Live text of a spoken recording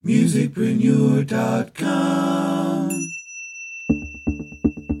musicpreneur.com.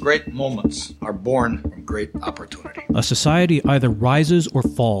 Great moments are born from great opportunity. A society either rises or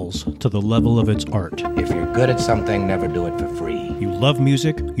falls to the level of its art. If you're good at something, never do it for free. You love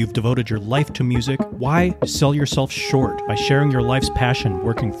music, you've devoted your life to music. Why sell yourself short by sharing your life's passion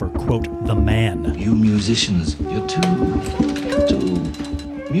working for, quote, the man? You musicians, you're too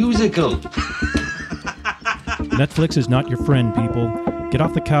musical. Netflix is not your friend, people. Get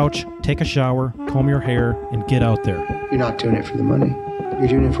off the couch, take a shower, comb your hair, and get out there. You're not doing it for the money. You're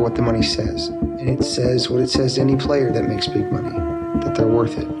doing it for what the money says. And it says what it says to any player that makes big money, that they're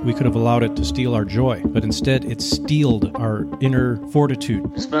worth it. We could have allowed it to steal our joy, but instead it steeled our inner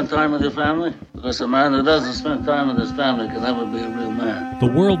fortitude. Spend time with your family? Because a man who doesn't spend time with his family can never be a real man. The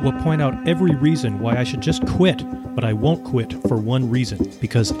world will point out every reason why I should just quit, but I won't quit for one reason,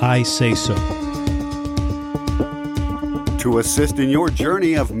 because I say so. To assist in your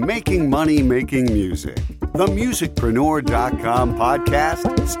journey of making money making music, the musicpreneur.com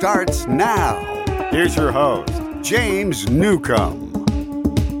podcast starts now. Here's your host, James Newcomb.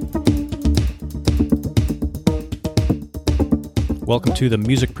 Welcome to the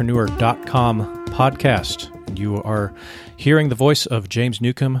musicpreneur.com podcast. You are hearing the voice of James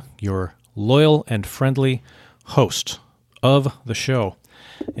Newcomb, your loyal and friendly host of the show.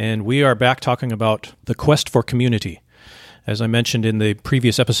 And we are back talking about the quest for community. As I mentioned in the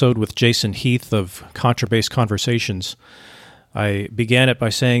previous episode with Jason Heath of Contrabass Conversations, I began it by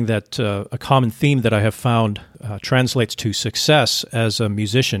saying that a common theme that I have found translates to success as a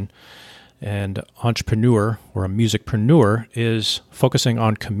musician and entrepreneur or a musicpreneur is focusing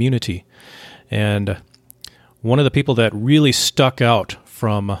on community. And one of the people that really stuck out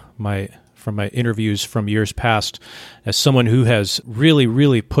from my interviews from years past as someone who has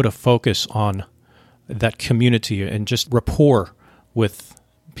really put a focus on that community and just rapport with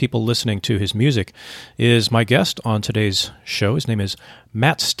people listening to his music is my guest on today's show. His name is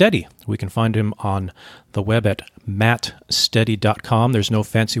Matt Steady. We can find him on the web at mattsteady.com. There's no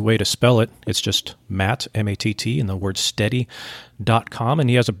fancy way to spell it. It's just Matt, M-A-T-T, and the word steady.com. And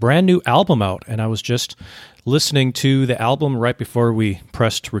he has a brand new album out, and I was just listening to the album right before we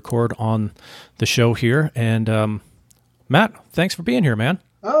pressed record on the show here. And Matt, thanks for being here, man.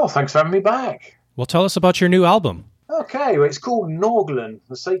 Oh, thanks for having me back. Well, tell us about your new album. Okay, well, it's called Norglin,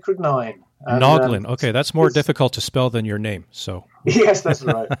 The Sacred Nine. And, Noglin. Okay, that's more difficult to spell than your name. So yes, that's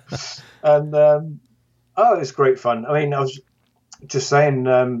right. And it's great fun. I mean, I was just saying,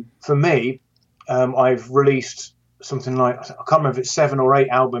 for me, I've released something like, I can't remember if it's 7 or 8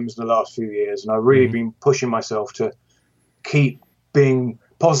 albums in the last few years, and I've really been pushing myself to keep being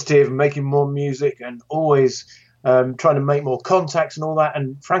positive and making more music and always trying to make more contacts and all that.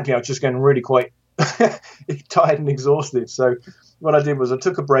 And frankly, I was just getting really quite tired and exhausted. So what I did was I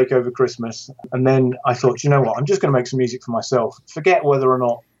took a break over Christmas, and then I thought, you know what, I'm just going to make some music for myself. Forget whether or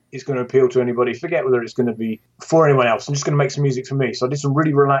not it's going to appeal to anybody. Forget whether it's going to be for anyone else. I'm just going to make some music for me. So I did some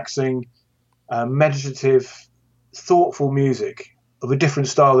really relaxing, meditative, thoughtful music of a different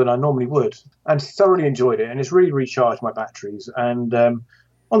style than I normally would, and thoroughly enjoyed it. And it's really recharged my batteries. And on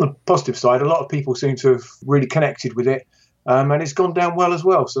the positive side, a lot of people seem to have really connected with it, and it's gone down well as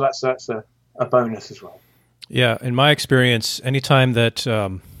well. So that's a bonus as well. Yeah, in my experience, anytime that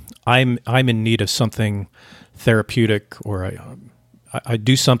I'm in need of something therapeutic, or I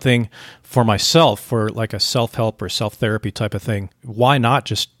do something for myself, for like a self-help or self-therapy type of thing, why not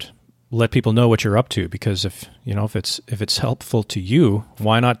just let people know what you're up to? Because if it's helpful to you,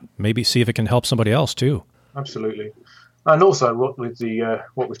 why not maybe see if it can help somebody else too? Absolutely. And also, what with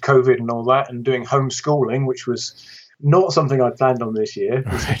COVID and all that, and doing homeschooling, which was not something I planned on this year,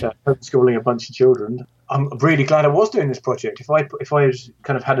 homeschooling a bunch of children. I'm really glad I was doing this project. If I had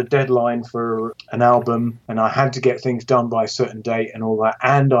kind of had a deadline for an album and I had to get things done by a certain date and all that,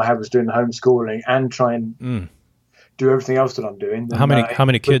 and I was doing the homeschooling and try and do everything else that I'm doing. Then, how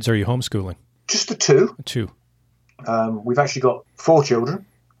many kids are you homeschooling? Just the two. Two. We've actually got 4 children.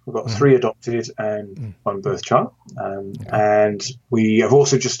 We've got 3 adopted and 1 birth child. And we have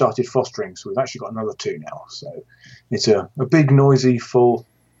also just started fostering, so we've actually got another 2 now. So it's a big, noisy, full,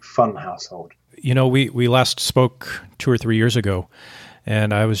 fun household. You know, we last spoke 2 or 3 years ago,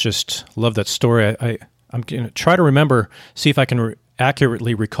 and I was just love that story. I'm going to try to remember, see if I can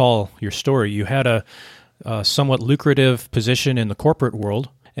accurately recall your story. You had a somewhat lucrative position in the corporate world,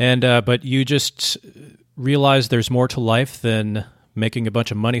 and but you just realized there's more to life than making a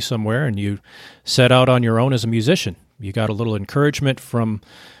bunch of money somewhere, and you set out on your own as a musician. You got a little encouragement from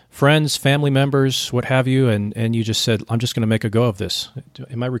friends, family members, what have you, and you just said, I'm just going to make a go of this.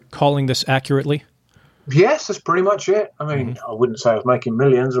 Am I recalling this accurately? Yes, that's pretty much it. I mean, I wouldn't say I was making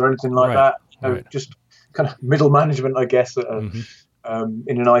millions or anything like that. You know, just kind of middle management, I guess, at in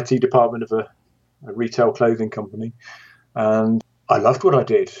an IT department of a retail clothing company. And I loved what I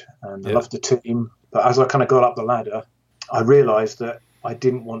did, and I loved the team. But as I kind of got up the ladder, I realised that I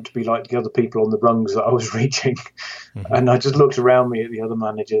didn't want to be like the other people on the rungs that I was reaching. And I just looked around me at the other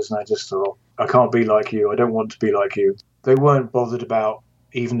managers, and I just thought, I can't be like you. I don't want to be like you. They weren't bothered about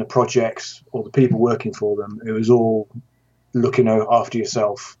even the projects or the people working for them. It was all looking after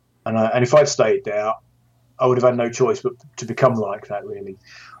yourself. And if I'd stayed there, I would have had no choice but to become like that, really.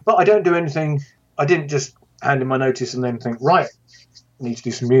 But I don't do anything. I didn't just hand in my notice and then think, right, I need to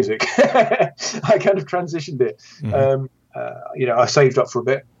do some music. I kind of transitioned it. You know, I saved up for a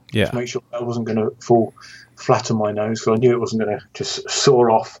bit to make sure I wasn't going to fall flat on my nose, because I knew it wasn't going to just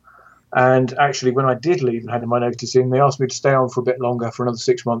soar off. And actually, when I did leave and had my notice in, they asked me to stay on for a bit longer, for another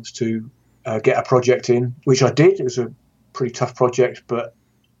 6 months, to get a project in, which I did. It was a pretty tough project, but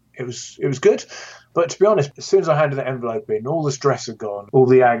it was good. But to be honest, as soon as I handed the envelope in, all the stress had gone, all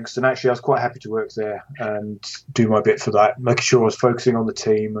the angst, and actually I was quite happy to work there and do my bit for that, making sure I was focusing on the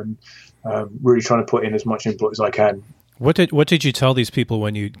team and really trying to put in as much input as I can. What did you tell these people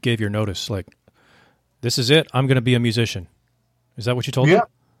when you gave your notice? Like, this is it, I'm going to be a musician. Is that what you told them? Yeah,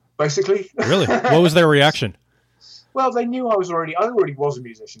 basically. Really? What was their reaction? Well, they knew I already was a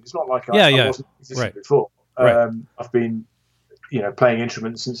musician. It's not like I wasn't a musician before. I've been, playing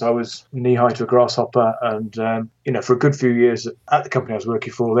instruments since I was knee high to a grasshopper, and for a good few years at the company I was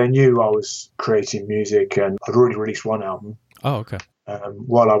working for, they knew I was creating music, and I'd already released one album. Oh, okay.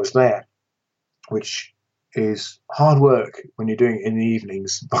 While I was there, which is hard work when you're doing it in the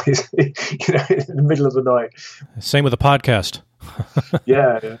evenings, in the middle of the night. Same with a podcast.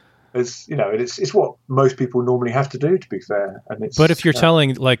 Yeah. It's what most people normally have to do, to be fair. But if you're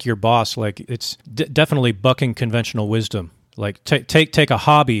telling like your boss, like it's definitely bucking conventional wisdom. Like take a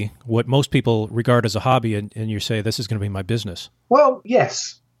hobby, what most people regard as a hobby, and you say this is going to be my business. Well,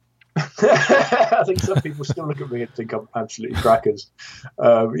 yes. I think some people still look at me and think I'm absolutely crackers.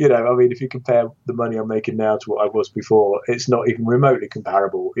 If you compare the money I'm making now to what I was before, it's not even remotely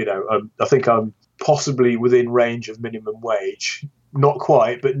comparable. I think I'm possibly within range of minimum wage. Not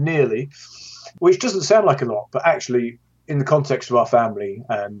quite, but nearly, which doesn't sound like a lot, but actually in the context of our family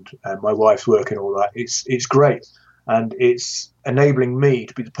and my wife's work and all that, it's great. And it's enabling me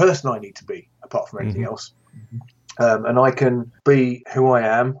to be the person I need to be, apart from anything else. And I can be who I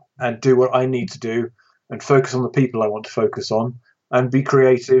am and do what I need to do and focus on the people I want to focus on and be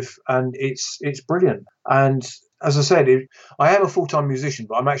creative. And it's brilliant. And as I said, I am a full-time musician,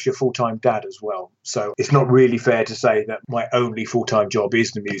 but I'm actually a full-time dad as well. So it's not really fair to say that my only full-time job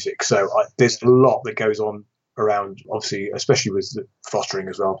is the music. So there's a lot that goes on around, obviously, especially with the fostering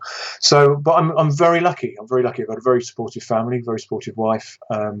as well. So, but I'm very lucky. I've got a very supportive family, very supportive wife,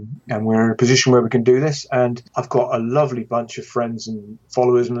 and we're in a position where we can do this. And I've got a lovely bunch of friends and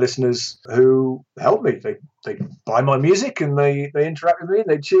followers and listeners who help me. They buy my music and they interact with me, and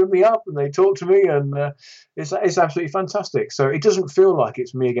they cheer me up and they talk to me, and it's absolutely fantastic. So it doesn't feel like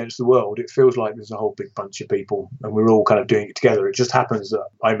it's me against the world. It feels like there's a whole big bunch of people and we're all kind of doing it together. It just happens that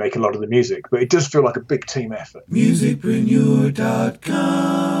I make a lot of the music, but it does feel like a big team effort.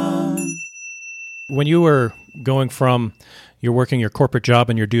 Musicpreneur.com. When you were going from you're working your corporate job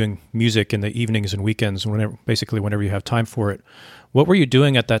and you're doing music in the evenings and weekends, whenever you have time for it, what were you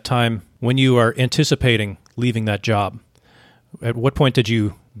doing at that time when you are anticipating leaving that job? At what point did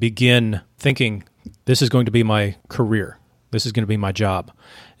you begin thinking, this is going to be my career, this is going to be my job?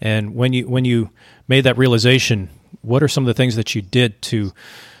 And when you made that realization, what are some of the things that you did to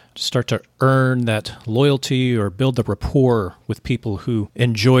start to earn that loyalty or build the rapport with people who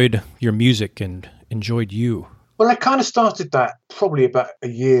enjoyed your music and enjoyed you? Well, I kind of started that probably about a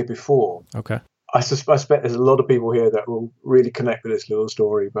year before. Okay. I suspect there's a lot of people here that will really connect with this little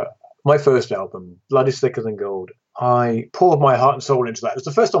story, but my first album, Blood is Thicker Than Gold, I poured my heart and soul into that. It was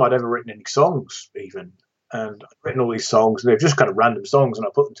the first time I'd ever written any songs, even. And I'd written all these songs, and they're just kind of random songs, and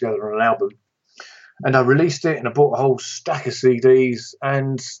I put them together on an album. And I released it, and I bought a whole stack of CDs,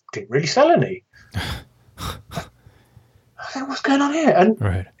 and didn't really sell any. I think, what's going on here? And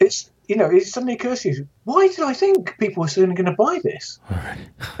it suddenly occurs to you, why did I think people were suddenly going to buy this? Right.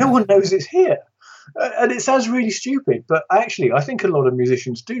 No one knows it's here. And it sounds really stupid, but actually, I think a lot of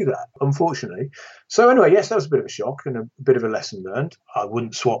musicians do that, unfortunately. So anyway, yes, that was a bit of a shock and a bit of a lesson learned. I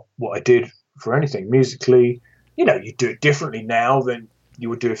wouldn't swap what I did for anything. Musically, you do it differently now than you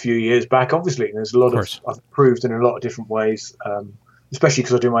would do a few years back, obviously. And there's a lot of I've improved in a lot of different ways, especially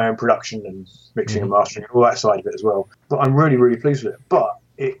because I do my own production and mixing and mastering and all that side of it as well. But I'm really, really pleased with it. But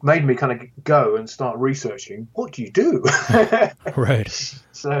it made me kind of go and start researching. What do you do? Right.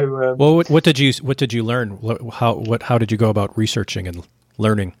 So, well, what did you learn? How did you go about researching and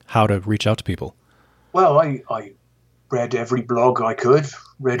learning how to reach out to people? Well, I read every blog I could,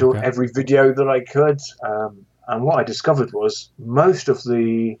 read every video that I could. And what I discovered was most of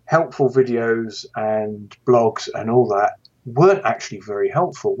the helpful videos and blogs and all that weren't actually very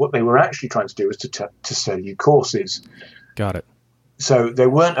helpful. What they were actually trying to do was to sell you courses. Got it. So they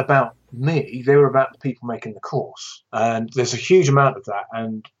weren't about me. They were about the people making the course. And there's a huge amount of that.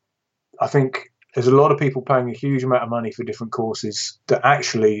 And I think there's a lot of people paying a huge amount of money for different courses that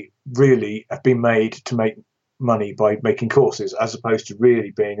actually really have been made to make money by making courses, as opposed to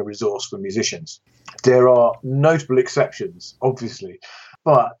really being a resource for musicians. There are notable exceptions, obviously,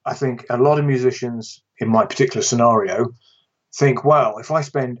 but I think a lot of musicians in my particular scenario think, well, if I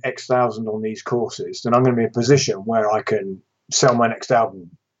spend X thousand on these courses, then I'm going to be in a position where I can sell my next album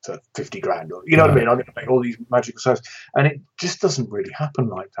for 50 grand, or, you know what I mean? I'm going to make all these magical sales. And it just doesn't really happen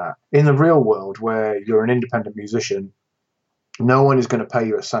like that. In the real world, where you're an independent musician, no one is going to pay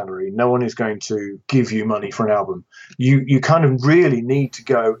you a salary. No one is going to give you money for an album. You kind of really need to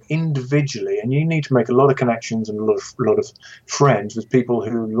go individually, and you need to make a lot of connections and a lot of friends with people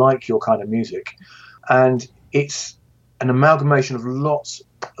who like your kind of music. And it's an amalgamation of lots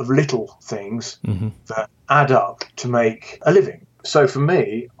of little things that add up to make a living. So for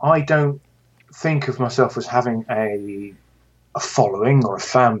me, I don't think of myself as having a following or a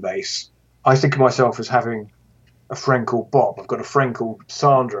fan base. I think of myself as having a friend called Bob. I've got a friend called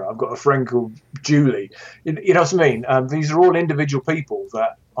Sandra. I've got a friend called Julie. You know what I mean? These are all individual people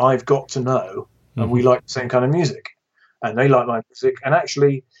that I've got to know, and we like the same kind of music, and they like my music, and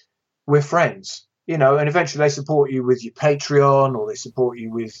actually we're friends. You know, and eventually they support you with your Patreon, or they support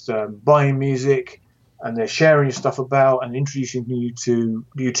you with buying music, and they're sharing your stuff about and introducing you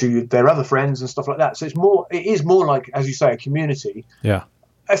to their other friends and stuff like that. So it is more like, as you say, a community. Yeah.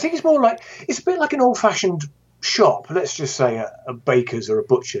 I think it's a bit like an old-fashioned shop. Let's just say a baker's or a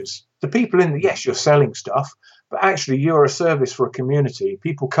butcher's. The people yes, you're selling stuff, but actually you're a service for a community.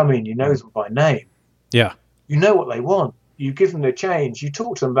 People come in, you know them by name. Yeah. You know what they want. You give them their change. You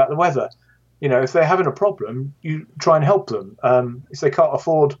talk to them about the weather. You know, if they're having a problem, you try and help them. If they can't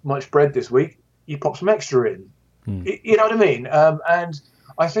afford much bread this week, you pop some extra in. You know what I mean? And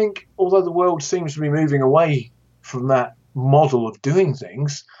I think although the world seems to be moving away from that model of doing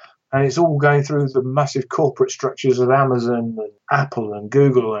things, and it's all going through the massive corporate structures of Amazon and Apple and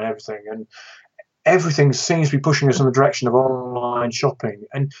Google and everything, and everything seems to be pushing us in the direction of online shopping,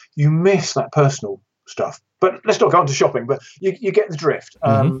 and you miss that personal stuff. But let's not go on to shopping, but you get the drift.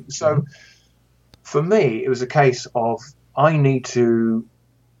 So for me, it was a case of I need to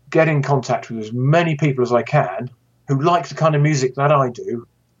get in contact with as many people as I can who like the kind of music that I do,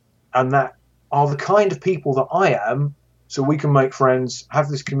 and that are the kind of people that I am, so we can make friends, have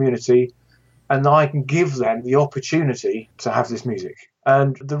this community, and I can give them the opportunity to have this music.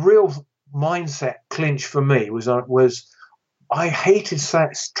 And the real mindset clinch for me was I hated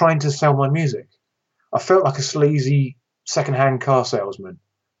trying to sell my music. I felt like a sleazy second-hand car salesman,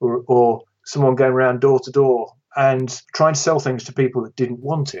 or someone going around door to door and trying to sell things to people that didn't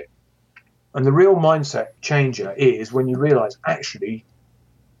want it. And the real mindset changer is when you realize, actually,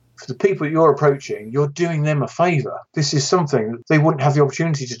 for the people that you're approaching, you're doing them a favor. This is something that they wouldn't have the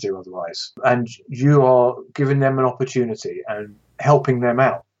opportunity to do otherwise. And you are giving them an opportunity and helping them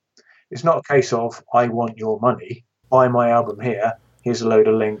out. It's not a case of, I want your money, buy my album here, here's a load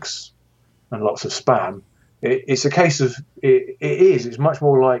of links and lots of spam. It's a case of, it's much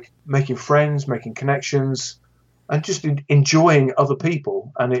more like making friends, making connections, and just enjoying other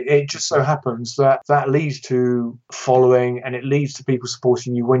people. And it just so happens that leads to following, and it leads to people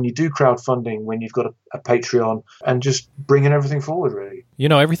supporting you when you do crowdfunding, when you've got a Patreon, and just bringing everything forward, really. You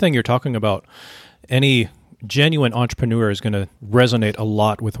know, everything you're talking about, any genuine entrepreneur is going to resonate a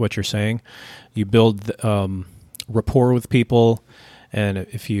lot with what you're saying. You build rapport with people. And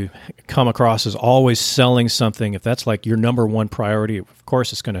if you come across as always selling something, if that's like your number one priority, of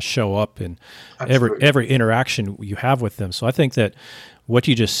course it's going to show up in every interaction you have with them. So I think that what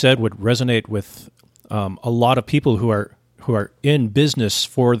you just said would resonate with a lot of people who are in business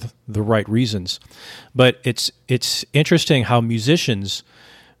for the right reasons. But it's interesting how musicians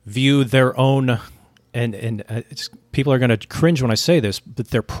view their own, and people are going to cringe when I say this,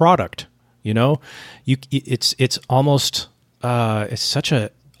 but their product. You know, it's almost. It's such an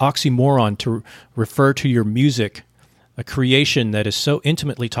oxymoron to refer to your music, a creation that is so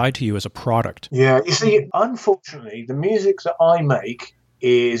intimately tied to you, as a product. Yeah, you see, unfortunately, the music that I make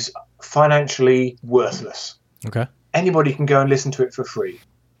is financially worthless. Okay. Anybody can go and listen to it for free.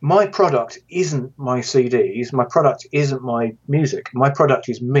 my product isn't my CDs. My product isn't my music. My product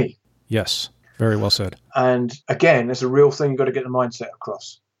is me. Yes, very well said. And again, there's a real thing you've got to get the mindset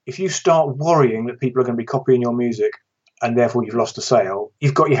across. If you start worrying that people are going to be copying your music and therefore you've lost a sale,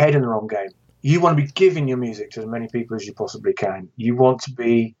 you've got your head in the wrong game. You want to be giving your music to as many people as you possibly can. You want to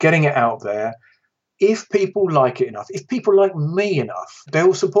be getting it out there. If people like it enough, if people like me enough, they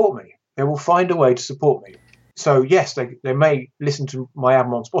will support me. They will find a way to support me. So yes, they may listen to my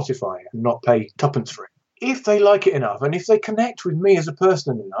album on Spotify and not pay tuppence for it. If they like it enough, and if they connect with me as a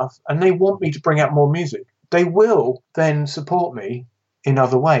person enough, and they want me to bring out more music, they will then support me in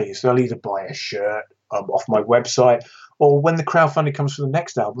other ways. They'll either buy a shirt off my website, or when the crowdfunding comes for the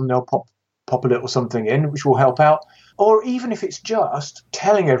next album, they'll pop a little something in, which will help out. Or even if it's just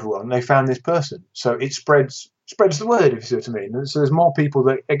telling everyone they found this person. So it spreads the word, if you see what I mean. So there's more people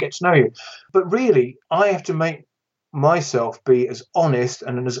that get to know you. But really, I have to make myself be as honest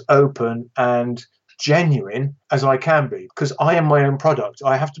and as open and genuine as I can be, because I am my own product.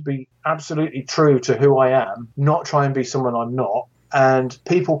 I have to be absolutely true to who I am, not try and be someone I'm not. And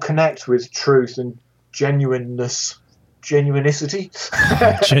people connect with truth and genuineness. Genuineness,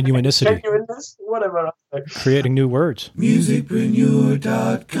 whatever. Creating new words.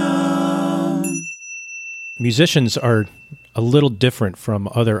 Musicpreneur.com. Musicians are a little different from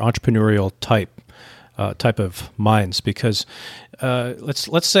other entrepreneurial type of minds because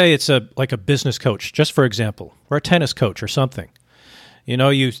let's say it's like a business coach, just for example, or a tennis coach or something. You know,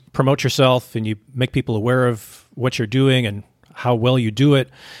 you promote yourself and you make people aware of what you're doing and how well you do it,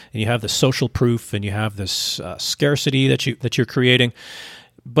 and you have the social proof, and you have this scarcity that you're creating.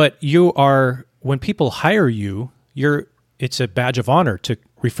 But when people hire you, it's a badge of honor to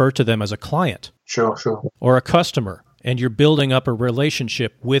refer to them as a client, sure, or a customer, and you're building up a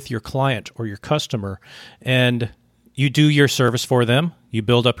relationship with your client or your customer, and you do your service for them, you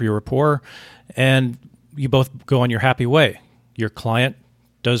build up your rapport, and you both go on your happy way. Your client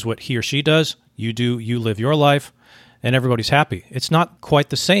does what he or she does, you live your life, and everybody's happy. It's not quite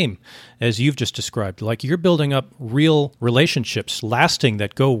the same as you've just described. Like, you're building up real relationships, lasting,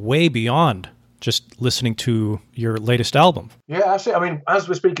 that go way beyond just listening to your latest album. Yeah, actually, I mean, as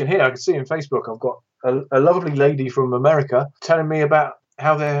we're speaking here, I can see on Facebook, I've got a lovely lady from America telling me about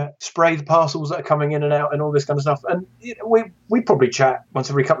how they spray the parcels that are coming in and out and all this kind of stuff. And you know, we probably chat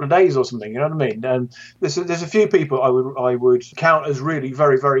once every couple of days or something, you know what I mean? And there's a few people I would count as really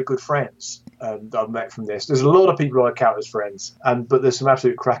very, very good friends that I've met from this. There's a lot of people I count as friends, but there's some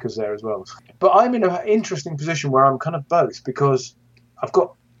absolute crackers there as well. But I'm in an interesting position where I'm kind of both, because I've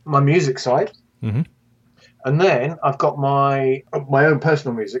got my music side, mm-hmm. and then I've got my own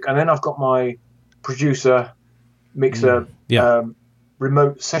personal music, and then I've got my producer, mixer,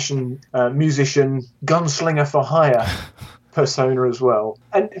 remote session musician, gunslinger for hire persona as well.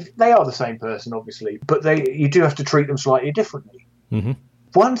 And they are the same person, obviously, but you do have to treat them slightly differently. Mm-hmm.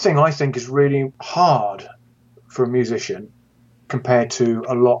 One thing I think is really hard for a musician compared to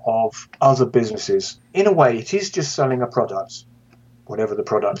a lot of other businesses, in a way, it is just selling a product, whatever the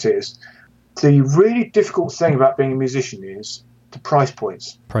product is. The really difficult thing about being a musician is the price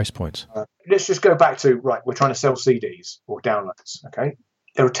points. Let's just go back to, we're trying to sell CDs or downloads, okay?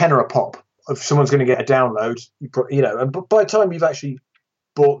 They're a tenner a pop. If someone's going to get a download, and by the time you've actually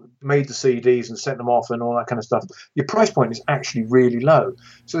made the CDs and sent them off and all that kind of stuff, your price point is actually really low.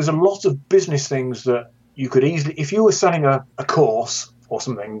 So there's a lot of business things that you could easily, if you were selling a course or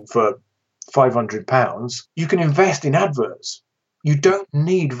something for £500, you can invest in adverts. You don't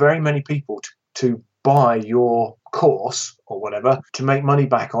need very many people to buy your course or whatever to make money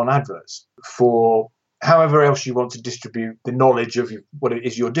back on adverts for however else you want to distribute the knowledge of what it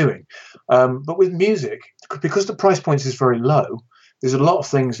is you're doing. But with music, because the price point is very low, there's a lot of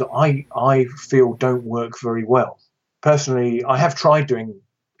things that I feel don't work very well. Personally, I have tried doing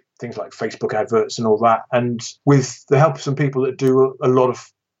things like Facebook adverts and all that, and with the help of some people that do a lot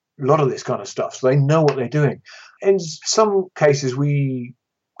of this kind of stuff, so they know what they're doing. In some cases, we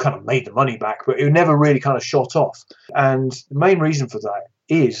kind of made the money back, but it never really kind of shot off. And the main reason for that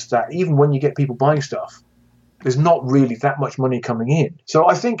is that even when you get people buying stuff, there's not really that much money coming in. So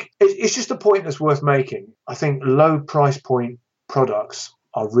I think it's just a point that's worth making. I think low price point products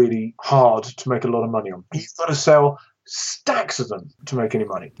are really hard to make a lot of money on. You've got to sell stacks of them to make any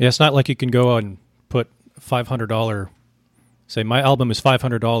money. Yeah, it's not like you can go and put $500, say my album is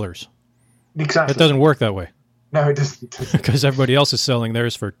 $500. Exactly. It doesn't work that way. No, it doesn't. Because everybody else is selling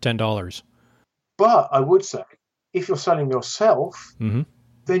theirs for $10. But I would say, if you're selling yourself, mm-hmm.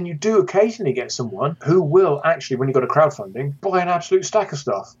 then you do occasionally get someone who will actually, when you go to crowdfunding, buy an absolute stack of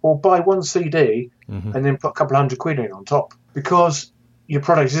stuff, or buy one CD mm-hmm. and then put a couple £100 in on top. Because your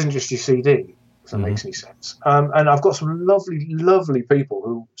product isn't just your CD, if that makes any sense. And I've got some lovely, lovely people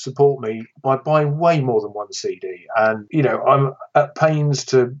who support me by buying way more than one CD. And, I'm at pains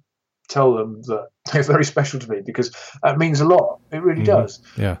to tell them that they're very special to me because that means a lot. It really does.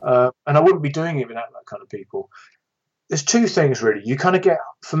 Yeah. And I wouldn't be doing it without that kind of people. There's two things, really. You kind of get,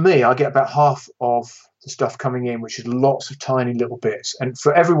 for me, I get about half of the stuff coming in, which is lots of tiny little bits. And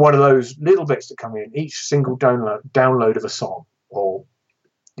for every one of those little bits that come in, each single download of a song, or,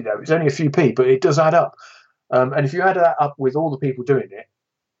 it's only a few p, but it does add up. And if you add that up with all the people doing it,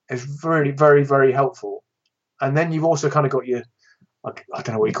 it's really very, very helpful. And then you've also kind of got your, I don't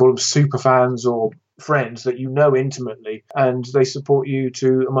know what you call them, super fans or friends that you know intimately, and they support you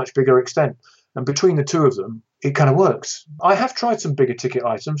to a much bigger extent. And between the two of them, it kind of works. I have tried some bigger ticket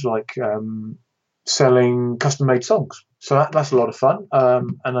items like selling custom-made songs. So that's a lot of fun.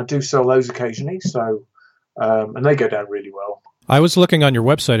 And I do sell those occasionally. So and they go down really well. I was looking on your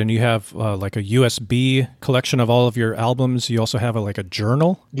website, and you have like a USB collection of all of your albums. You also have a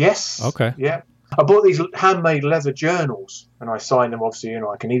journal? Yes. Okay. Yeah. I bought these handmade leather journals, and I sign them. Obviously,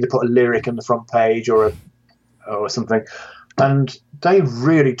 I can either put a lyric on the front page or something. And they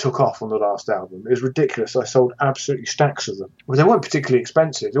really took off on the last album. It was ridiculous. I sold absolutely stacks of them. Well, they weren't particularly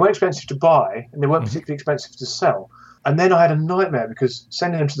expensive. They weren't expensive to buy, and they weren't particularly expensive to sell. And then I had a nightmare because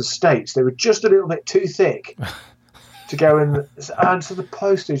sending them to the States, they were just a little bit too thick to go in. And so the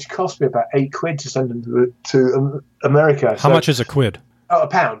postage cost me about £8 to send them to America. How much is a quid? Oh,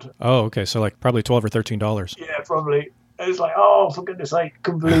 £1. Oh, okay. So probably $12 or $13. Yeah, probably. It was like, oh, for goodness sake,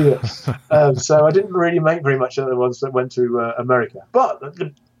 couldn't believe it. So I didn't really make very much of the ones that went to America. But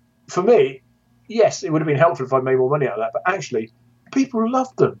for me, yes, it would have been helpful if I made more money out of that. But actually, people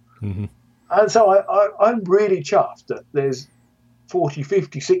loved them. Mm-hmm. And so I'm really chuffed that there's 40,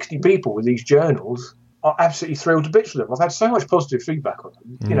 50, 60 people with these journals are absolutely thrilled to bits with them. I've had so much positive feedback on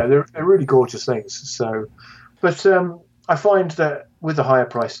them. Mm. They're really gorgeous things. So, but I find that with the higher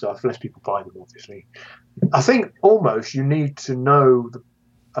price stuff, less people buy them, obviously. I think almost you need to know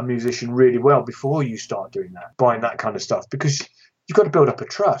a musician really well before you start doing that, buying that kind of stuff, because you've got to build up a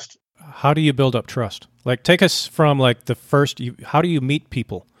trust. How do you build up trust? Take us from the first, how do you meet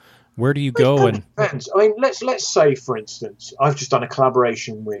people? Where do you go? It depends. I mean, let's say, for instance, I've just done a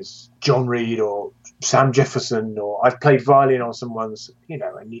collaboration with John Reed or Sam Jefferson, or I've played violin on someone's,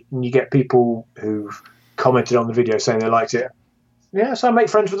 and you get people who've commented on the video saying they liked it. Yeah, so I make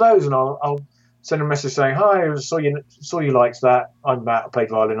friends with those, and I'll send a message saying, "Hi, I saw you liked that. I'm Matt. I played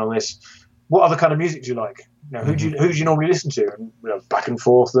violin on this. What other kind of music do you like? Who do you normally listen to?" And back and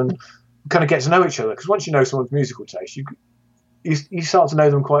forth, and kind of get to know each other, because once you know someone's musical taste, you start to know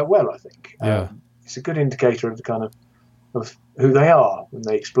them quite well. I think. Yeah. It's a good indicator of the kind of who they are when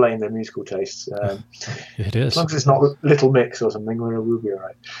they explain their musical tastes. It is. As long as it's not Little Mix or something, we'll be all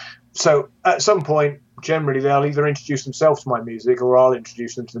right. So at some point, generally, they'll either introduce themselves to my music, or I'll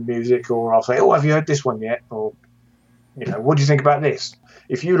introduce them to the music, or I'll say, "Oh, have you heard this one yet?" Or, "What do you think about this?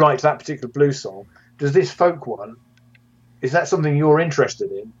 If you liked that particular blues song, does this folk one, is that something you're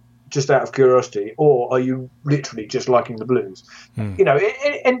interested in, just out of curiosity, or are you literally just liking the blues?" And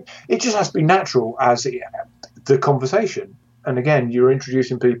it just has to be natural as the conversation. And again, you're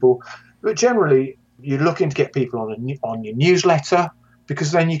introducing people, but generally, you're looking to get people on your newsletter,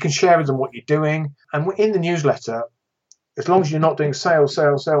 because then you can share with them what you're doing. And in the newsletter, as long as you're not doing sell all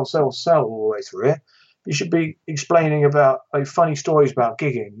the way through it, you should be explaining about funny stories about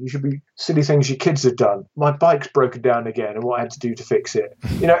gigging. You should be silly things your kids have done. My bike's broken down again and what I had to do to fix it.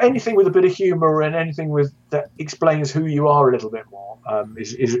 Anything with a bit of humour and anything that explains who you are a little bit more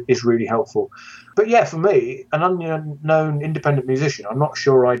is really helpful. But yeah, for me, an unknown independent musician, I'm not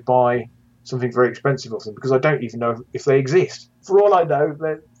sure I'd buy something very expensive of them, because I don't even know if they exist. For all I know,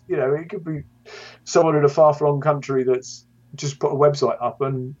 it could be someone in a far-flung country that's just put a website up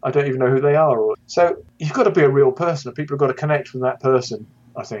and I don't even know who they are. So you've got to be a real person, and people have got to connect with that person,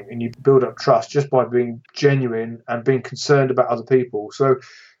 I think, and you build up trust just by being genuine and being concerned about other people. So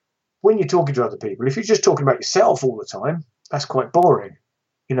when you're talking to other people, if you're just talking about yourself all the time, that's quite boring.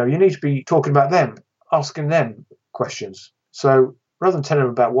 You need to be talking about them, asking them questions. So rather than telling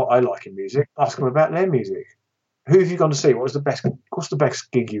them about what I like in music, ask them about their music. Who have you gone to see? What's the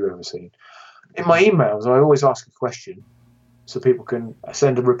best gig you've ever seen? In my emails, I always ask a question so people can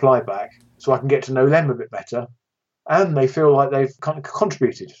send a reply back, so I can get to know them a bit better, and they feel like they've kind of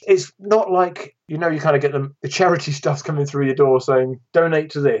contributed. It's not like, you kind of get the charity stuff coming through your door saying, donate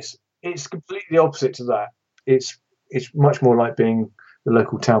to this. It's completely opposite to that. It's much more like being the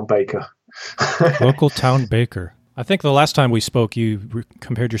local town baker. Local town baker. I think the last time we spoke, you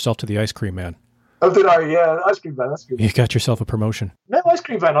compared yourself to the ice cream man. Oh, did I? Yeah, ice cream van. That's good. You got yourself a promotion. No, ice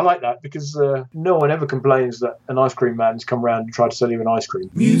cream van. I like that because no one ever complains that an ice cream man's come round and tried to sell you an ice cream.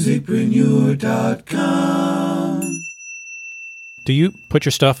 Musicpreneur.com. Do you put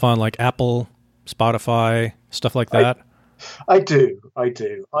your stuff on like Apple, Spotify, stuff like that? I do.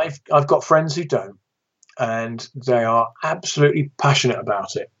 I've got friends who don't, and they are absolutely passionate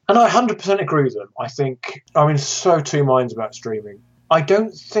about it. And I 100% agree with them. I think I'm in so two minds about streaming. I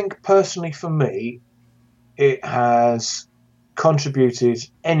don't think personally for me it has contributed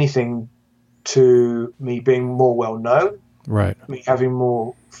anything to me being more well known, Right. me having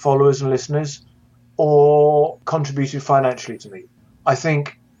more followers and listeners, or contributed financially to me. I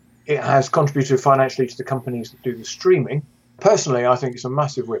think it has contributed financially to the companies that do the streaming. Personally, I think it's a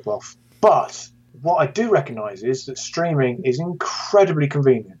massive rip-off. But what I do recognise is that streaming is incredibly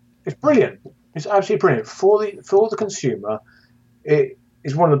convenient. It's brilliant. It's absolutely brilliant. For the consumer, it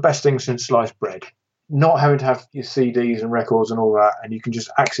is one of the best things since sliced bread. Not having to have your CDs and records and all that, and you can just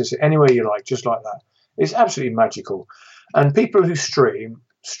access it anywhere you like, just like that. It's absolutely magical. And people who stream,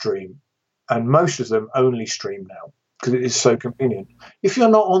 and most of them only stream now because it is so convenient. If you're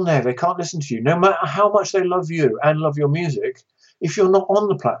not on there, they can't listen to you. No matter how much they love you and love your music, if you're not on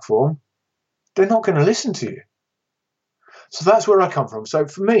the platform, they're not going to listen to you. So that's where I come from. So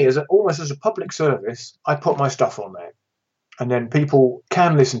for me, almost as a public service, I put my stuff on there. And then people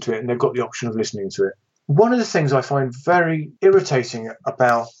can listen to it and they've got the option of listening to it. One of the things I find very irritating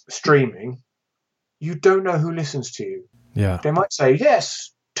about streaming, you don't know who listens to you. Yeah. They might say,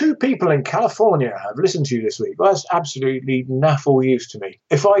 yes, 2 people in California have listened to you this week. Well, that's absolutely naff all use to me.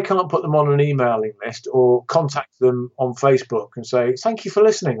 If I can't put them on an emailing list or contact them on Facebook and say, thank you for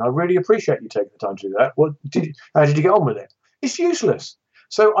listening, I really appreciate you taking the time to do that. How did you get on with it? It's useless.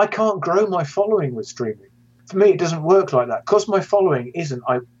 So I can't grow my following with streaming. For me, it doesn't work like that. Because my following isn't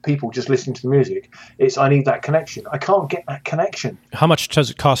people just listening to the music. It's I need that connection. I can't get that connection. How much does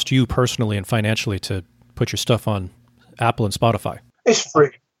it cost you personally and financially to put your stuff on Apple and Spotify? It's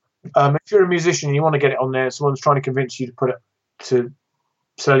free. If you're a musician and you want to get it on there, someone's trying to convince you to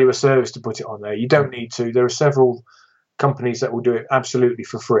sell you a service to put it on there. You don't need to. There are several companies that will do it absolutely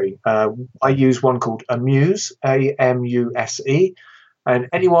for free. I use one called Amuse, Amuse, and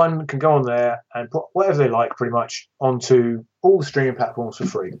anyone can go on there and put whatever they like pretty much onto all the streaming platforms for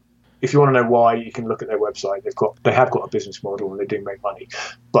free. If you want to know why, you can look at their website. They have got a business model and they do make money.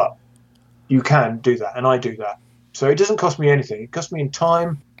 But you can do that, and I do that. So it doesn't cost me anything. It costs me in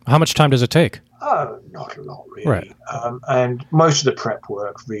time. How much time does it take? Oh, not a lot, really. Right. And most of the prep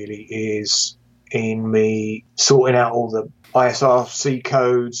work really is in me sorting out all the ISRC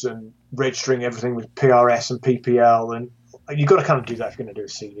codes and registering everything with PRS and PPL. And you've got to kind of do that if you're going to do a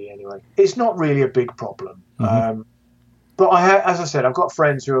CD anyway. It's not really a big problem. Mm-hmm. But as I said, I've got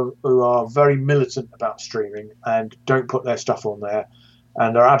friends who are very militant about streaming and don't put their stuff on there,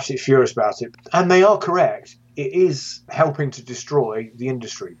 and they're absolutely furious about it. And they are correct. It is helping to destroy the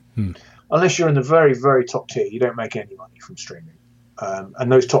industry. Unless you're in the very, very top tier, you don't make any money from streaming. And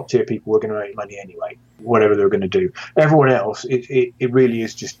those top tier people are going to make money anyway, whatever they're going to do. Everyone else, it really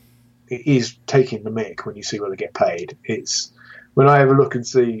is just, it is taking the mick when you see what they get paid. It's when I have a look and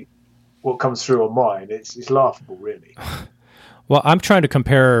see what comes through on mine, it's laughable, really. Well, I'm trying to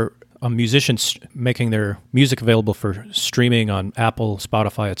compare a musician making their music available for streaming on Apple,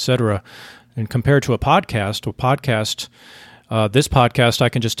 Spotify, etc., and compared to a podcast. This podcast, I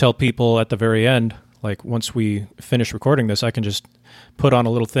can just tell people at the very end, like once we finish recording this, I can just put on a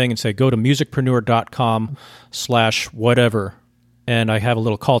little thing and say, go to musicpreneur.com/whatever, and I have a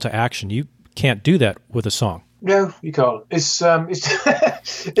little call to action. You can't do that with a song. No, you can't. It's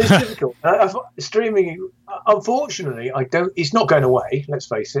difficult. Streaming, unfortunately, it's not going away. Let's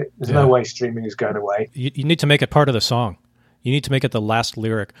face it. There's no way streaming is going away. You need to make it part of the song. You need to make it the last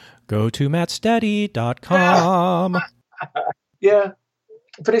lyric. Go to mattsteady.com. Yeah,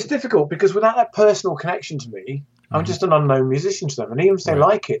 but it's difficult because without that personal connection to me, I'm just an unknown musician to them. And even if they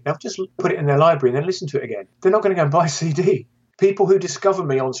like it, they'll just put it in their library and then listen to it again. They're not going to go and buy a CD. People who discover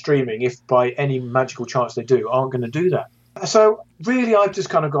me on streaming, if by any magical chance they do, aren't going to do that. So really, I've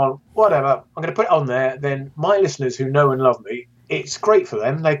just kind of gone, whatever, I'm going to put it on there. Then my listeners who know and love me, it's great for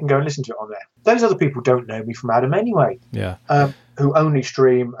them. They can go and listen to it on there. Those other people don't know me from Adam anyway. Yeah. Who only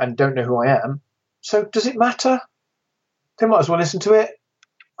stream and don't know who I am. So does it matter? They might as well listen to it.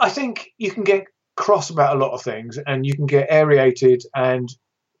 I think you can get cross about a lot of things and you can get aerated and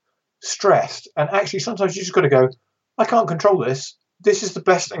stressed. And actually, sometimes you just got to go, I can't control this. This is the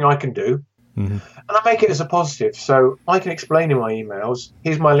best thing I can do. Mm-hmm. And I make it as a positive. So I can explain in my emails,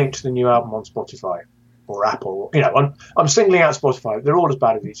 here's my link to the new album on Spotify. or Apple. You know, I'm singling out Spotify. They're all as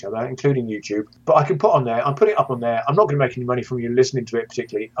bad as each other, including YouTube. But I can put on there. I'm putting it up on there. I'm not going to make any money from you listening to it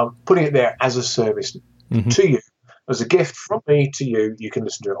particularly. I'm putting it there as a service to you. As a gift from me to you, you can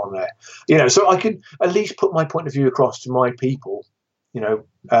listen to it on there. You know, so I can at least put my point of view across to my people, you know,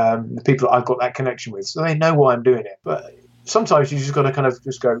 the people that I've got that connection with, so they know why I'm doing it. But sometimes you just got to kind of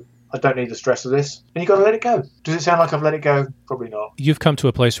just go, I don't need the stress of this, and you got to let it go. Does it sound like I've let it go? Probably not. You've come to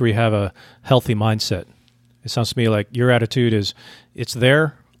a place where you have a healthy mindset. It sounds to me like your attitude is, it's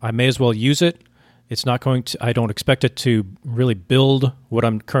there, I may as well use it. It's not going to, I don't expect it to really build what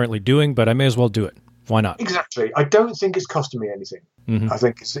I'm currently doing, but I may as well do it. Why not? Exactly. I don't think it's costing me anything. I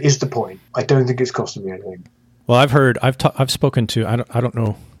think is the point. I don't think it's costing me anything. Well, I've spoken to, I don't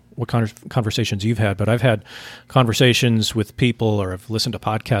know what kind of conversations you've had, but I've had conversations with people, or I've listened to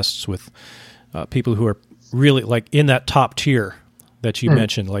podcasts with people who are really like in that top tier that you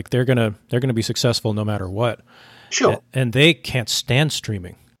mentioned. Like they're gonna be successful no matter what. Sure. And they can't stand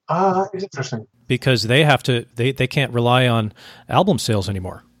streaming. It's interesting. Because they have to, they can't rely on album sales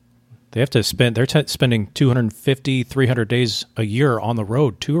anymore. They have to spend, they're spending 250, 300 days a year on the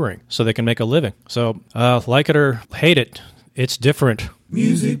road touring so they can make a living. So, like it or hate it, it's different.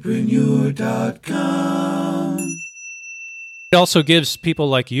 Musicpreneur.com. It also gives people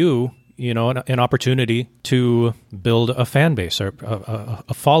like you, you know, an opportunity to build a fan base or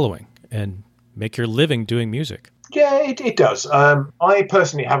a following and make your living doing music. Yeah, it does. I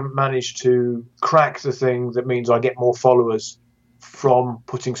personally haven't managed to crack the thing that means I get more followers from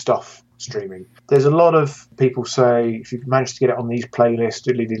putting stuff streaming. There's a lot of people say if you manage to get it on these playlists,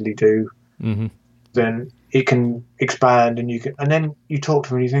 diddly do, then it can expand, and then you talk to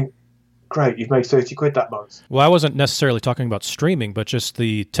them and you think, great, you've made 30 quid that month. Well, I wasn't necessarily talking about streaming, but just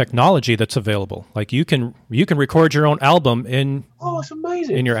the technology that's available. Like you can record your own album it's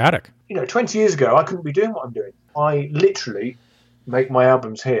amazing, in your attic. You know, 20 years ago, I couldn't be doing what I'm doing. I literally make my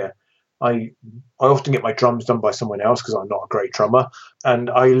albums here. I often get my drums done by someone else because I'm not a great drummer, and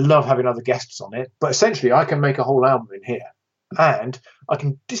I love having other guests on it. But essentially, I can make a whole album in here, and I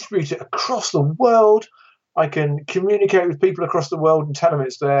can distribute it across the world. I can communicate with people across the world and tell them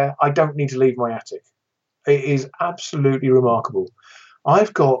it's there. I don't need to leave my attic. It is absolutely remarkable.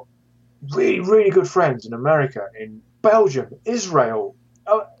 I've got really, really good friends in America, in Belgium, Israel,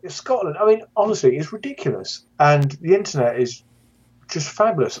 Scotland. I mean, honestly, it's ridiculous. And the internet is just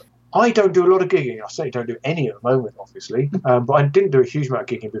fabulous. I don't do a lot of gigging. I certainly don't do any at the moment, obviously. But I didn't do a huge amount of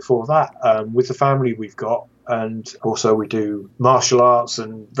gigging before that with the family we've got. And also we do martial arts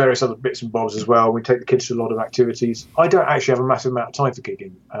and various other bits and bobs as well. We take the kids to a lot of activities. I don't actually have a massive amount of time for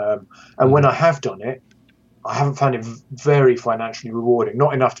gigging. And when I have done it, I haven't found it very financially rewarding.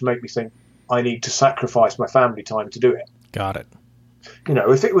 Not enough to make me think I need to sacrifice my family time to do it. Got it. You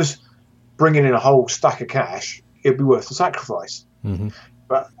know, if it was bringing in a whole stack of cash, it'd be worth the sacrifice.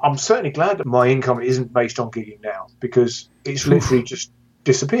 But I'm certainly glad that my income isn't based on gigging now, because it's literally just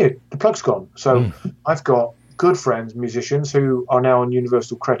disappeared. The plug's gone. So I've got good friends, musicians, who are now on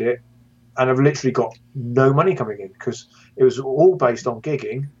Universal Credit and have literally got no money coming in because it was all based on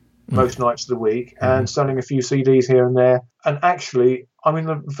gigging most nights of the week and selling a few CDs here and there. And actually, I'm in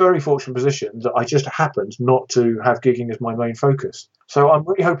a very fortunate position that I just happened not to have gigging as my main focus. So I'm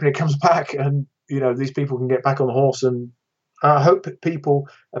really hoping it comes back and, you know, these people can get back on the horse, and I hope people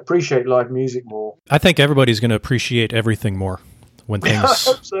appreciate live music more. I think everybody's going to appreciate everything more when things,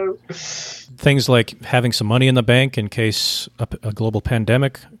 I hope so. Things like having some money in the bank in case a global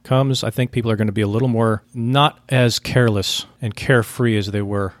pandemic comes. I think people are going to be a little more not as careless and carefree as they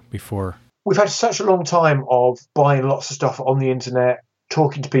were before. We've had such a long time of buying lots of stuff on the internet,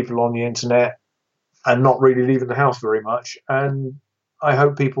 talking to people on the internet, and not really leaving the house very much. And I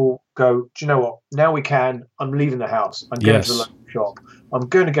hope people go, do you know what? Now we can. I'm leaving the house. I'm going to the local shop. I'm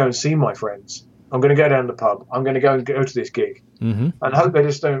going to go and see my friends. I'm going to go down to the pub. I'm going to go to this gig. And I hope they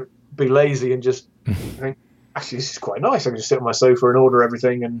just don't be lazy and just think, actually, this is quite nice. I can just sit on my sofa and order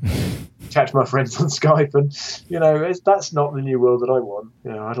everything and chat to my friends on Skype. And, you know, that's not the new world that I want.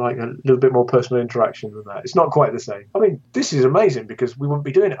 You know, I'd like a little bit more personal interaction than that. It's not quite the same. I mean, this is amazing because we wouldn't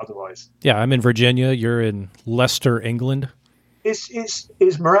be doing it otherwise. Yeah, I'm in Virginia. You're in Leicester, England.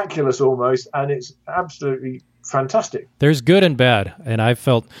 It's miraculous almost, and it's absolutely fantastic. There's good and bad, and I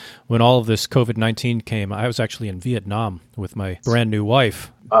felt when all of this COVID-19 came, I was actually in Vietnam with my brand new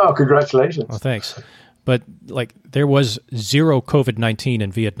wife. Oh, congratulations. Oh, thanks. But like there was zero COVID-19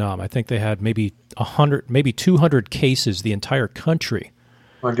 in Vietnam. I think they had maybe 100, maybe 200 cases the entire country.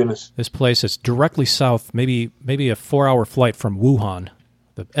 My goodness. This place is directly south, maybe a 4-hour flight from Wuhan,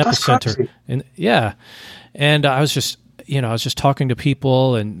 the epicenter. That's crazy. And yeah. And I was just, I was just talking to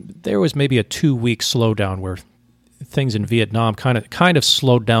people, and there was maybe a 2-week slowdown where things in Vietnam kind of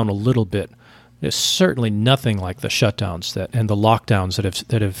slowed down a little bit. There's certainly nothing like the shutdowns and the lockdowns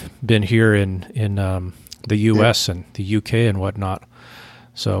that have been here in the U.S. and the U.K. and whatnot.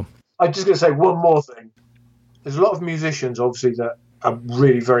 So I'm just going to say one more thing. There's a lot of musicians, obviously, that are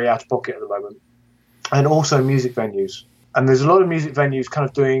really very out of pocket at the moment, and also music venues. And there's a lot of music venues kind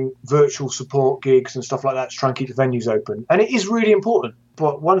of doing virtual support gigs and stuff like that to try and keep the venues open. And it is really important.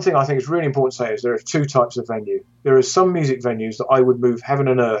 But one thing I think is really important to say is there are two types of venue. There are some music venues that I would move heaven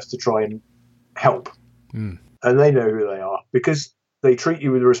and earth to try and help. And they know who they are because they treat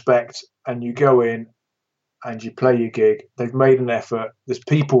you with respect, and you go in and you play your gig. They've made an effort. There's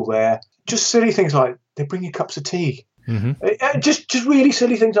people there. Just silly things like they bring you cups of tea. Just really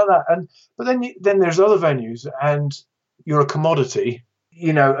silly things like that. But then there's other venues, and you're a commodity,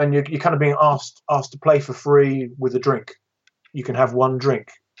 and you're kind of being asked to play for free with a drink. You can have one drink,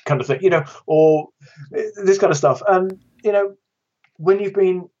 kind of thing, or this kind of stuff. And when you've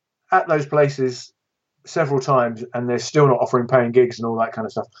been at those places several times and they're still not offering paying gigs and all that kind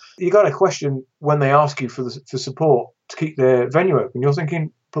of stuff, you got to question when they ask you for support to keep their venue open. You're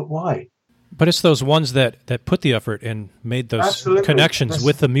thinking, but why? But it's those ones that put the effort and made those connections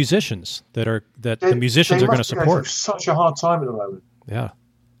with the musicians that the musicians are going to support. Such a hard time at the moment. Yeah.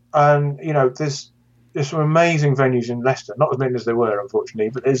 And there's some amazing venues in Leicester, not as many as there were, unfortunately,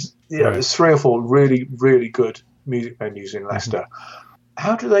 but there's 3 or 4 really, really good music venues in Leicester.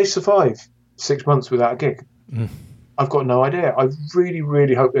 How do they survive 6 months without a gig? I've got no idea. I really,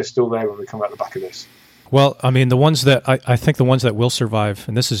 really hope they're still there when we come out the back of this. Well, I mean, the ones that I think the ones that will survive,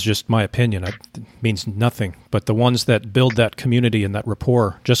 and this is just my opinion, it means nothing, but the ones that build that community and that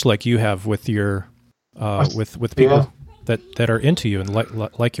rapport, just like you have with your with people that are into you and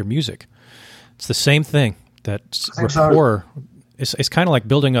like your music. It's the same thing. That rapport is kind of like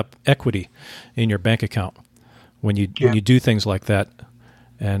building up equity in your bank account when you do things like that.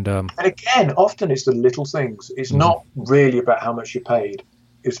 And again, often it's the little things. It's not really about how much you're paid.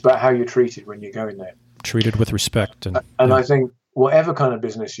 It's about how you're treated when you're going there. Treated with respect. And I think whatever kind of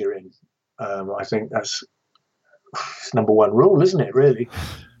business you're in, I think that's number one rule, isn't it, really?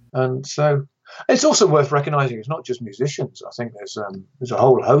 And so it's also worth recognising it's not just musicians. I think there's a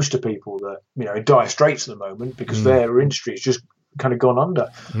whole host of people that, in dire straits at the moment because their industry has just kind of gone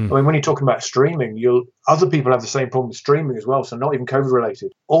under. I mean, when you're talking about streaming, other people have the same problem with streaming as well, so not even COVID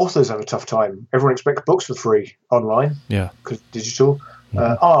related. Authors have a tough time. Everyone expects books for free online because digital.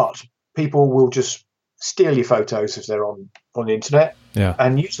 Art, people will just steal your photos if they're on the internet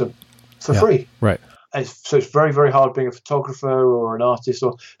and use them for free. Right. And so it's very, very hard being a photographer or an artist.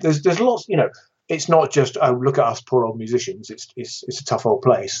 Or there's lots. It's not just look at us poor old musicians. It's a tough old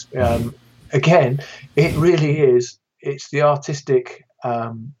place. Again, it really is. It's the artistic.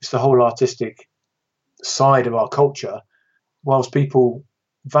 It's the whole artistic side of our culture. Whilst people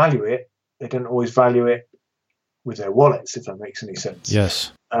value it, they don't always value it with their wallets, if that makes any sense.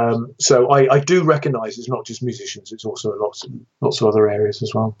 Yes. So I do recognise it's not just musicians; it's also lots of other areas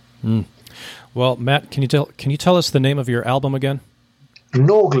as well. Well, Matt, can you tell us the name of your album again?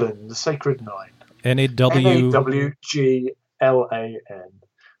 Nawglan, the Sacred Nine. Nawglan.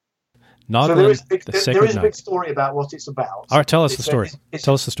 So there is a big story about what it's about. All right, tell us the story.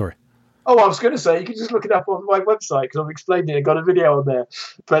 Tell us the story. Oh, I was going to say you can just look it up on my website because I've explained it and got a video on there.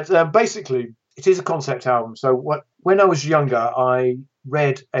 But basically, it is a concept album. So when I was younger, I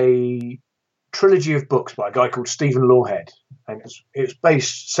read a trilogy of books by a guy called Stephen Lawhead, and it was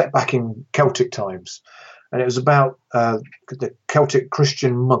set back in Celtic times, and it was about the Celtic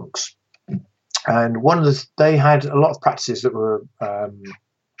Christian monks. And they had a lot of practices that were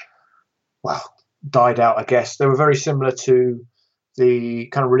died out, I guess. They were very similar to the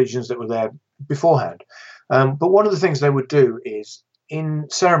kind of religions that were there beforehand. But one of the things they would do is in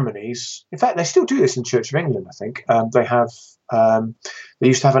ceremonies, in fact, they still do this in Church of England, I think. They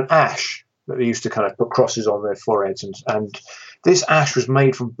used to have an ash that they used to kind of put crosses on their foreheads. And this ash was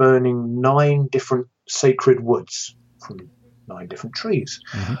made from burning 9 different sacred woods from 9 different trees.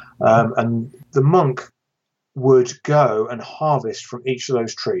 And the monk would go and harvest from each of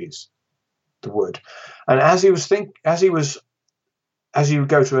those trees the wood. And as he would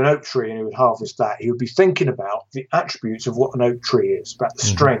go to an oak tree and he would harvest that, he would be thinking about the attributes of what an oak tree is, about the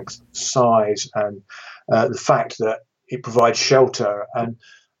strength, size, and the fact that it provides shelter. And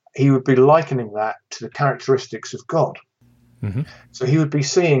he would be likening that to the characteristics of God. So he would be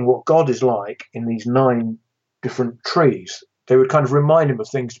seeing what God is like in these 9 different trees. They would kind of remind him of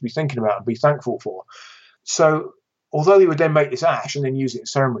things to be thinking about and be thankful for. So although he would then make this ash and then use it in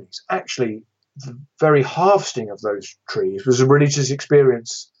ceremonies, actually the very harvesting of those trees was a religious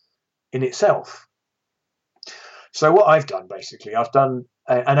experience in itself. So what I've done, basically, I've done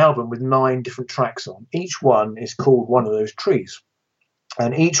an album with 9 different tracks on. Each one is called one of those trees.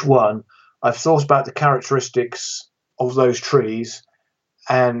 And each one, I've thought about the characteristics of those trees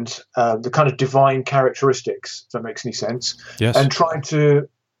and the kind of divine characteristics, if that makes any sense. Yes. And trying to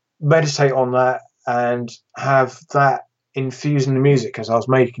meditate on that and have that infused in the music as I was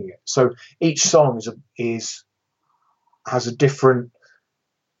making it. So each song has a different,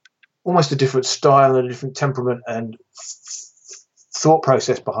 almost a different style and a different temperament and thought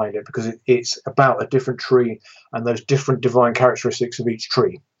process behind it, because it's about a different tree and those different divine characteristics of each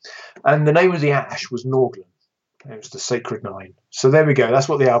tree. And the name of the ash was Nordland. It was the Sacred Nine. So there we go. That's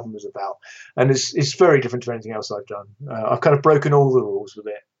what the album is about. And it's very different to anything else I've done. I've kind of broken all the rules with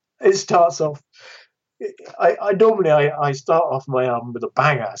it. It starts off, I normally start off my album with a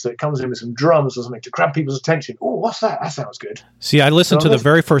banger. So it comes in with some drums or something to grab people's attention. Oh, what's that? That sounds good. See, I listened to the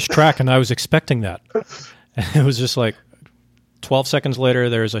very first track and I was expecting that. And it was just like 12 seconds later,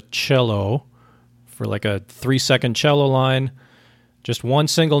 there's a cello for like a 3-second cello line, just one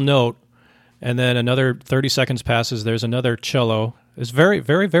single note. And then another 30 seconds passes, there's another cello. It's very,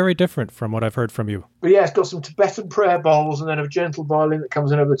 very, very different from what I've heard from you. But yeah, it's got some Tibetan prayer bowls and then a gentle violin that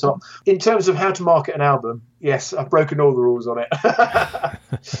comes in over the top. In terms of how to market an album, yes, I've broken all the rules on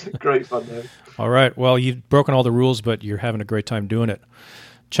it. Great fun, though. All right. Well, you've broken all the rules, but you're having a great time doing it.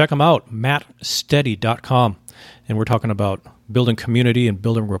 Check them out, mattsteady.com. And we're talking about building community and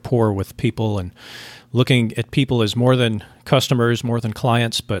building rapport with people and looking at people as more than customers, more than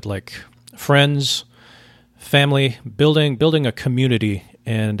clients, but like friends, family, building a community,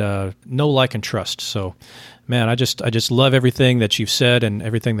 and know, like, and trust. So, man, I just love everything that you've said and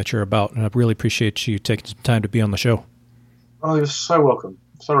everything that you're about, and I really appreciate you taking some time to be on the show. Oh, you're so welcome.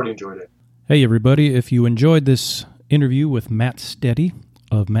 Thoroughly enjoyed it. Hey, everybody, if you enjoyed this interview with Matt Steady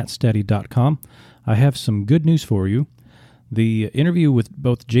of mattsteady.com, I have some good news for you. The interview with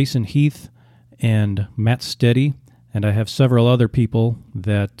both Jason Heath and Matt Steady, and I have several other people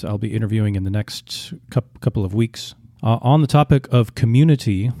that I'll be interviewing in the next couple of weeks on the topic of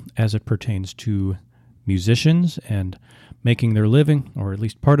community as it pertains to musicians and making their living, or at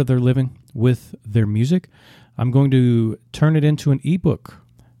least part of their living, with their music. I'm going to turn it into an ebook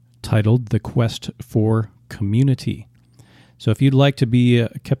titled The Quest for Community. So if you'd like to be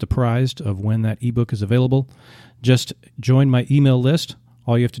kept apprised of when that ebook is available, just join my email list.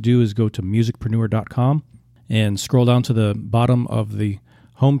 All you have to do is go to musicpreneur.com and scroll down to the bottom of the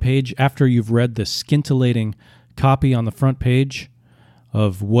homepage after you've read the scintillating copy on the front page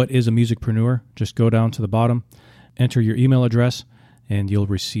of what is a musicpreneur. Just go down to the bottom, enter your email address, and you'll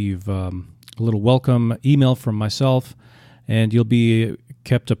receive a little welcome email from myself, and you'll be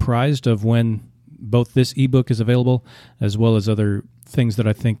kept apprised of when both this ebook is available, as well as other things that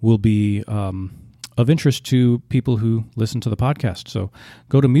I think will be of interest to people who listen to the podcast. So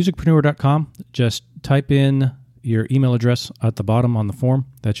go to musicpreneur.com, just type in your email address at the bottom on the form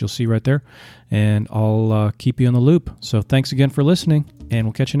that you'll see right there, and I'll keep you in the loop. So thanks again for listening, and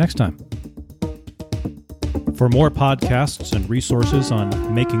we'll catch you next time. For more podcasts and resources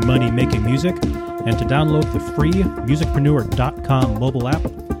on making money, making music, and to download the free musicpreneur.com mobile app,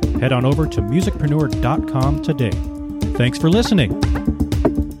 head on over to musicpreneur.com today. Thanks for listening.